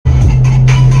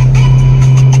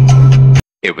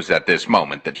It was at this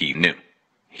moment that he knew.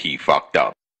 He fucked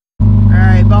up.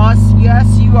 Alright, boss.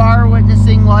 Yes, you are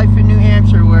witnessing life in New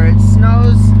Hampshire where it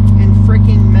snows in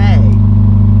freaking May.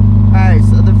 Alright,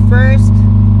 so the first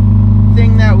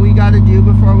thing that we gotta do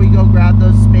before we go grab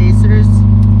those spacers.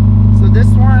 So this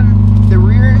one, the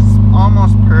rear is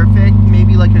almost perfect.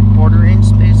 Maybe like a 1/4 inch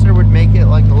spacer would make it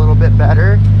like a little bit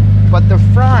better. But the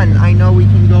front, I know we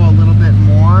can go a little bit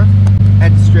more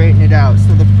and straighten it out.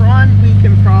 So the front we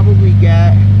can probably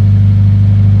get,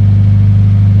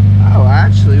 oh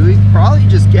actually we could probably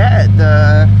just get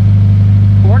the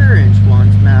 1/4 inch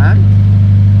ones, man.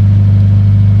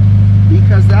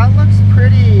 Because that looks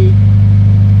pretty,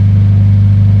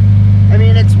 I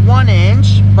mean it's 1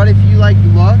 inch, but if you like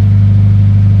look,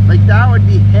 like that would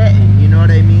be hitting, you know what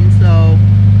I mean? So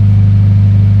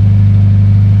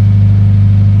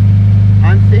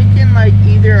I'm thinking like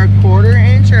either a 1/4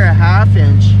 inch or a 1/2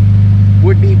 inch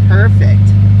would be perfect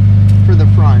for the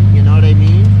front, you know what I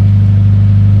mean?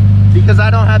 Because I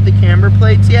don't have the camber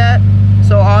plates yet,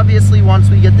 so obviously once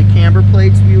we get the camber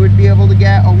plates we would be able to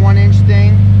get a 1 inch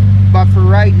thing, but for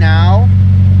right now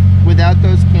without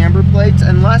those camber plates,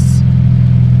 unless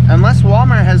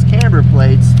Walmart has camber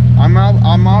plates, I'm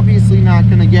obviously not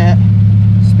gonna get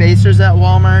spacers at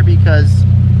Walmart because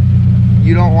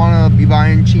you don't want to be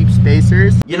buying cheap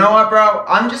spacers. You know what, bro?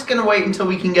 I'm just gonna wait until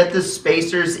we can get the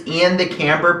spacers and the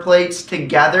camber plates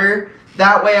together.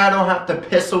 That way I don't have to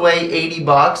piss away 80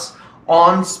 bucks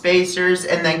on spacers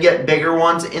and then get bigger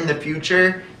ones in the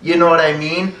future. You know what I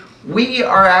mean? We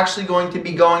are actually going to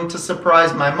be going to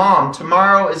surprise my mom.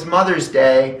 Tomorrow is Mother's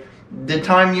Day. The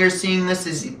time you're seeing this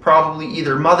is probably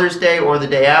either Mother's Day or the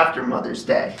day after Mother's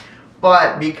Day.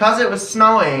 But because it was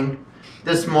snowing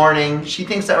this morning, she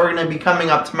thinks that we're going to be coming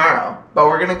up tomorrow. But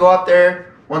we're going to go up there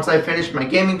once I finish my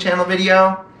gaming channel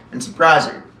video and surprise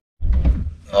her.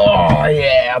 Oh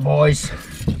yeah, boys.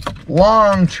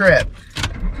 Long trip.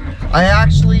 I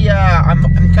actually,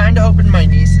 I'm kind of hoping my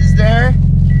niece is there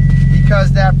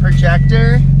because that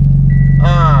projector,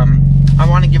 I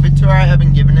want to give it to her. I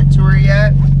haven't given it to her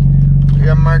yet. We're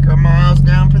going to mark our miles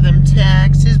down for them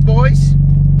taxes, boys.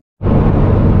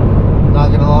 Not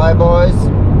going to lie, boys.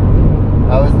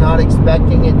 I was not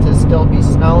expecting it to still be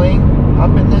snowing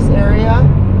up in this area.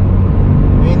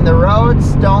 I mean, the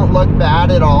roads don't look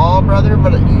bad at all, brother,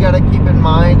 but you gotta keep in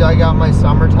mind I got my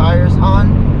summer tires on.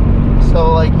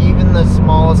 So, like, even the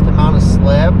smallest amount of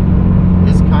slip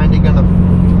is kind of gonna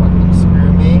fucking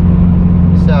screw me.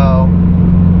 So,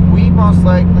 we most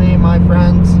likely, my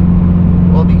friends,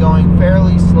 will be going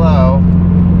fairly slow.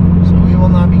 So we will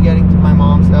not be getting to my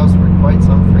mom's house for quite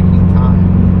some freaking time.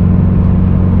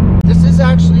 This is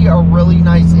actually a really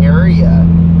nice area.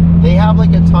 They have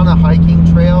like a ton of hiking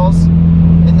trails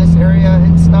in this area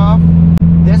and stuff.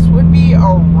 This would be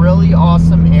a really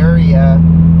awesome area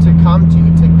to come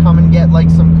and get like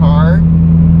some car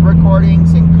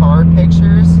recordings and car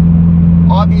pictures.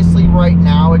 Obviously right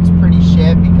now it's pretty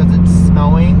shit because it's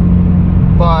snowing,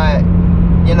 but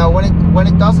you know, when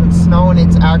it doesn't snow and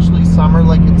it's actually summer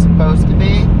like it's supposed to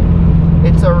be,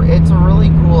 it's a really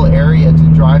cool area to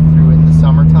drive through in the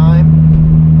summertime.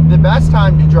 The best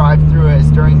time to drive through it is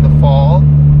during the fall,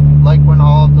 like when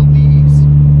all of the leaves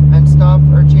and stuff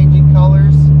are changing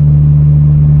colors.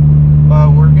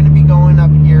 But we're gonna be going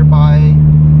up here by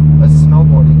a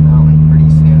snowboarding mountain pretty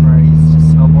soon, where I used to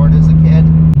snowboard as a kid.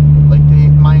 Like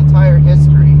my entire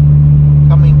history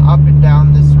coming up and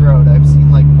down this road, I've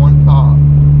seen like one cop.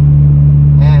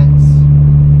 And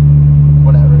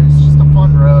whatever, it's just a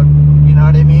fun road, you know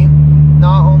what I mean?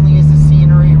 Not only is the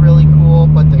scenery really cool,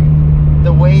 but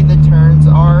the way the turns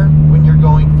are when you're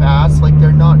going fast, like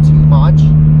they're not too much,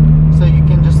 so you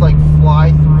can just like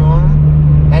fly through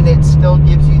them, and it still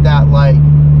gives you that like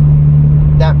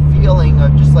that feeling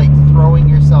of just like throwing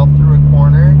yourself through a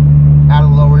corner at a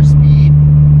lower speed,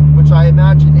 which I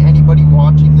imagine anybody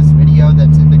watching this video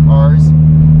that's into cars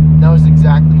knows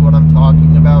exactly what I'm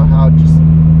talking about. How just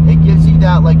it gives you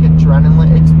that like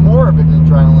adrenaline. It's more of an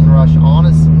adrenaline rush,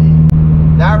 honestly.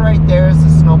 That right there is the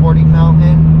snowboarding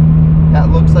mountain. That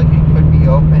looks like it could be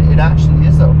open. It actually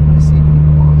is open. I see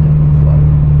people on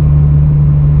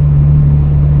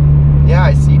it. Yeah,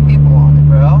 I see people on it,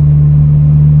 bro.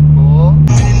 Cool.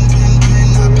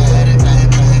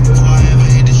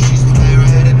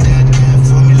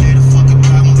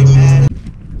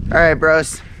 Alright,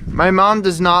 bros. My mom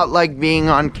does not like being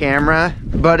on camera,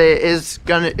 but it is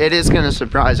gonna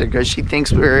surprise her because she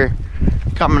thinks we're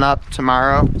coming up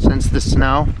tomorrow since the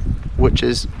snow, which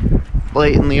is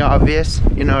blatantly obvious,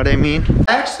 you know what I mean?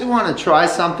 I actually want to try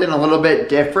something a little bit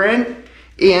different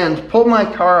and pull my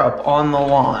car up on the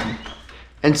lawn.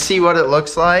 and see what it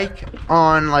looks like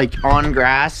on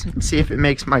grass and see if it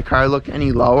makes my car look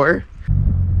any lower.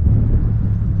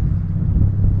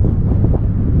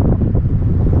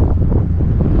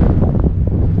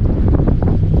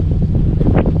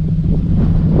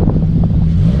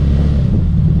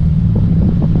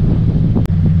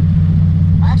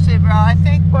 Actually, bro, I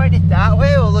think pointing it that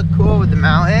way will look cool with the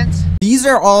mountains. These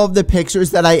are all of the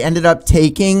pictures that I ended up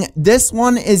taking. This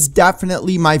one is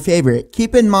definitely my favorite.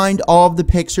 Keep in mind, all of the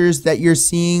pictures that you're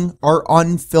seeing are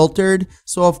unfiltered.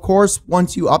 So of course,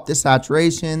 once you up the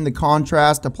saturation, the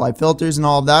contrast, apply filters and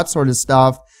all of that sort of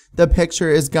stuff, the picture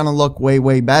is gonna look way,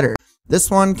 way better.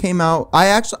 This one came out,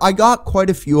 I got quite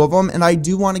a few of them, and I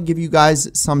do want to give you guys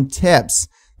some tips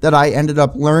that I ended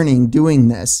up learning doing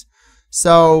this.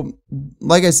 So,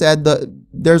 like I said,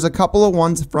 there's a couple of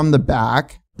ones from the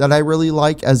back that I really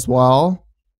like as well.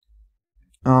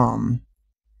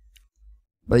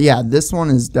 But yeah, this one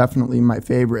is definitely my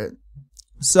favorite.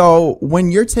 So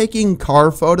when you're taking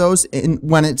car photos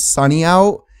when it's sunny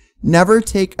out, never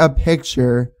take a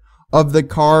picture of the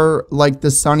car like the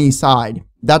sunny side.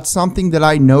 That's something that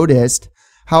I noticed,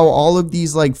 how all of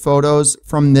these like photos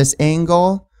from this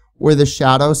angle where the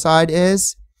shadow side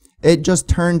is, it just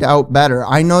turned out better.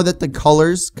 I know that the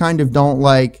colors kind of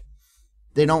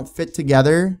they don't fit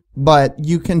together, but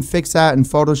you can fix that in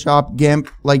Photoshop, GIMP,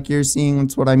 like you're seeing.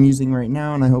 That's what I'm using right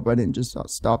now, and I hope I didn't just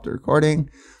stop the recording.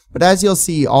 But as you'll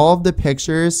see, all of the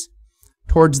pictures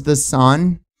towards the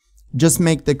sun just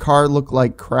make the car look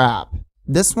like crap.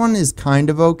 This one is kind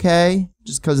of okay,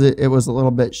 just because it was a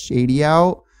little bit shady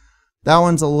out. That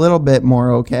one's a little bit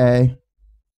more okay.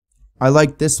 I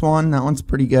like this one. That one's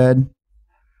pretty good.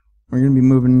 We're going to be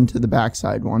moving into the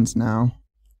backside ones now.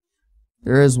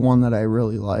 There is one that I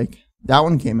really like. That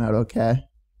one came out okay.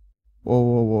 Whoa,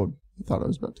 whoa, whoa. I thought I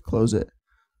was about to close it.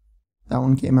 That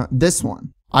one came out. This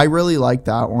one. I really like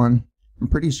that one. I'm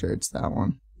pretty sure it's that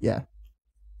one. Yeah.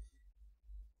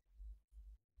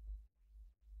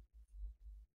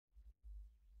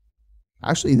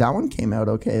 Actually, that one came out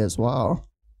okay as well.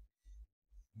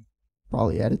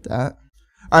 Probably edit that.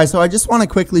 Alright, so I just want to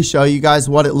quickly show you guys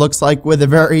what it looks like with a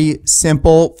very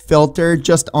simple filter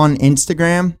just on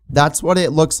Instagram. That's what it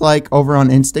looks like over on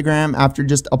Instagram after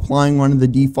just applying one of the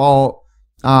default,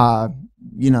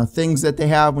 things that they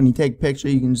have. When you take a picture,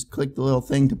 you can just click the little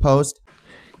thing to post.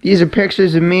 These are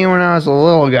pictures of me when I was a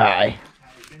little guy.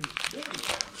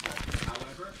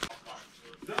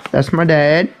 That's my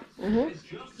dad.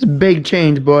 It's a big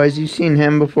change, boys. You've seen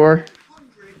him before.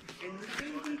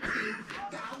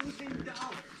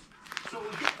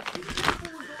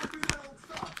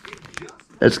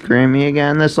 That's Grammy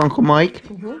again. That's Uncle Mike.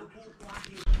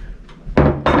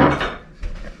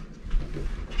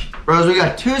 Bros, we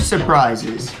got 2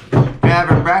 surprises. We're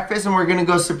having breakfast and we're gonna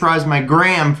go surprise my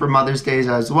gram for Mother's Day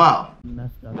as well.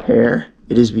 Hair.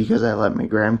 It is because I let my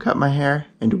gram cut my hair,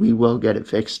 and we will get it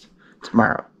fixed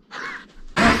tomorrow.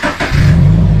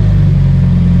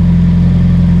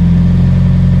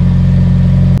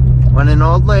 When an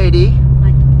old lady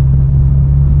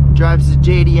drives a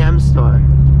JDM store.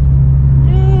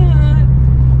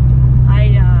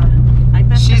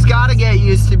 She's got to get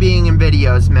used to being in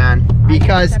videos, man,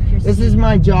 because this is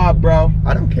my job, bro.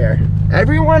 I don't care.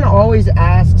 Everyone always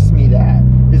asks me that.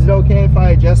 Is it okay if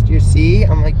I adjust your seat?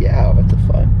 I'm like, yeah, what the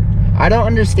fuck? I don't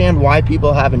understand why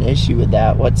people have an issue with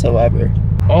that whatsoever.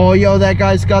 Oh, yo, that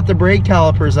guy's got the brake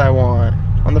calipers I want.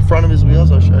 On the front of his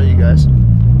wheels, I'll show you guys.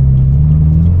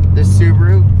 This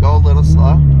Subaru, go a little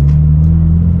slow.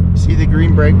 See the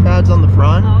green brake pads on the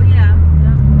front? Oh, yeah.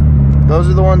 Those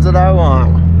are the ones that I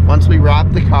want. Once we wrap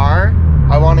the car,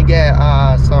 I want to get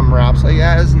some wraps like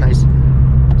that. It's a nice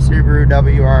Subaru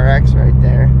WRX right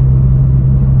there.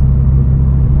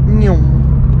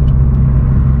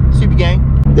 Super gang.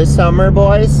 This summer,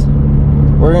 boys,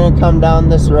 we're gonna come down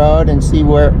this road and see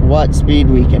what speed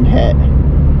we can hit.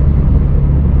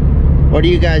 What do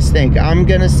you guys think? I'm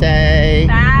gonna say...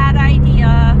 Bad idea.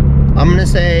 I'm gonna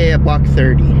say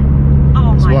 $130.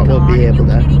 Oh my God, we'll be able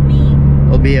to. Kidding me?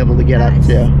 We'll be able to get up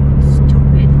to. Stupid.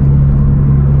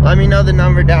 Let me know the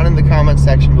number down in the comment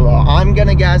section below. I'm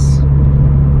gonna guess.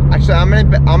 Actually, I'm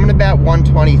gonna bet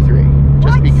 123.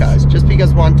 Just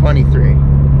because 123.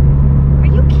 Are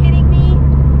you kidding me?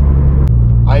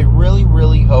 I really,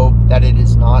 really hope that it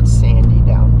is not sandy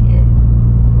down here,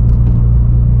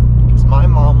 because my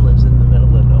mom lives in the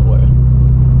middle of nowhere.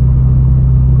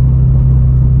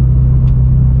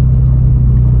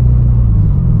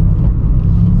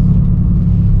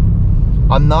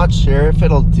 I'm not sure if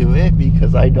it'll do it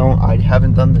because I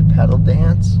haven't done the pedal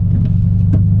dance.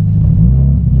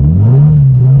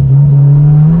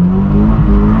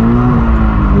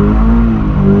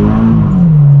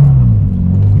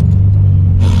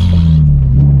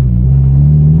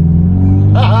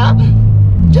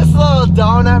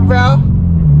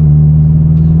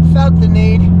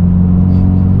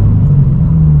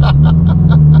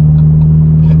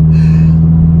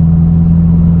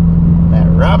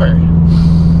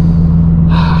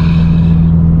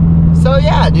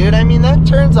 it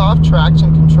turns off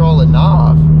traction control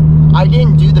enough. I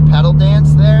didn't do the pedal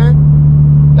dance there.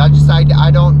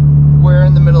 I don't, we're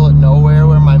in the middle of nowhere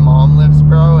where my mom lives,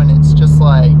 bro, and it's just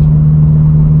like,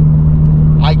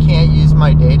 I can't use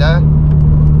my data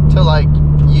to like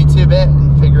YouTube it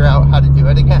and figure out how to do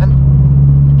it again.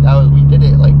 We did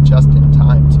it like just in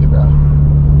time too, bro.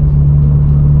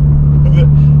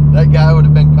 That guy would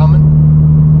have been coming.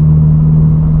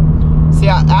 See,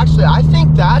 actually, I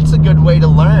think that's a good way to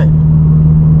learn.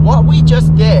 What we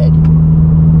just did,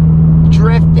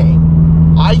 drifting,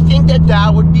 I think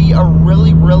that would be a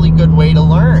really, really good way to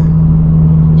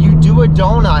learn. You do a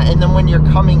donut, and then when you're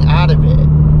coming out of it,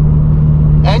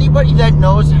 anybody that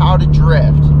knows how to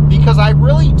drift, because I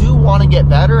really do want to get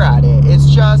better at it. It's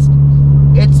just,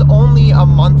 it's only a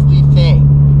monthly thing,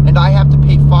 and I have to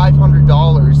pay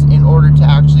 $500 in order to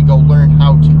actually go learn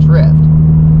how to drift.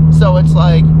 So it's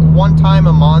like one time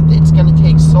a month. It's going to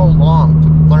take so long to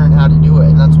learn how to do it,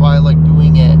 and that's why I like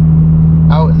doing it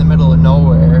out in the middle of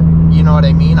nowhere. You know what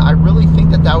I mean? I really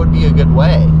think that would be a good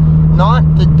way. Not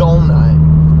the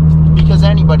donut, because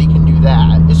anybody can do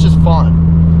that. It's just fun.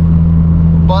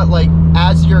 But like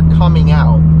as you're coming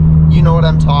out, you know what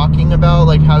I'm talking about?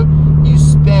 Like how you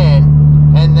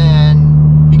spin, and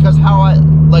then because how I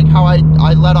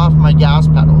let off my gas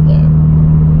pedal there.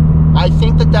 I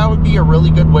think that would be a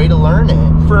really good way to learn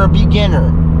it for a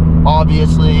beginner.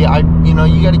 Obviously, you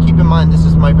got to keep in mind, this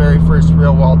is my very first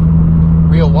real wall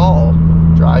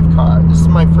drive car. This is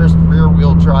my first rear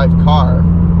wheel drive car.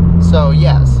 So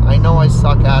yes, I know I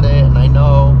suck at it, and I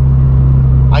know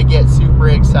I get super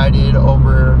excited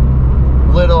over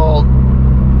little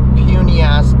puny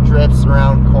ass drifts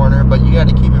around corner, but you got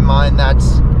to keep in mind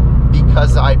that's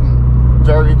because I'm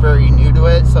very, very new to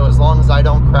it. So as long as I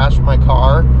don't crash my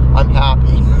car, I'm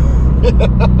happy.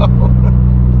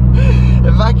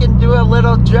 If I can do a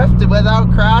little drift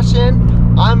without crashing,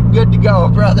 I'm good to go,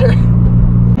 brother.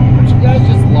 Don't you guys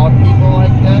just love people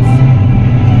like this?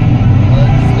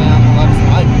 Stay on the left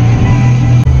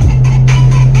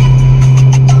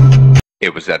side.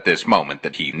 It was at this moment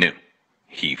that he knew.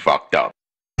 He fucked up.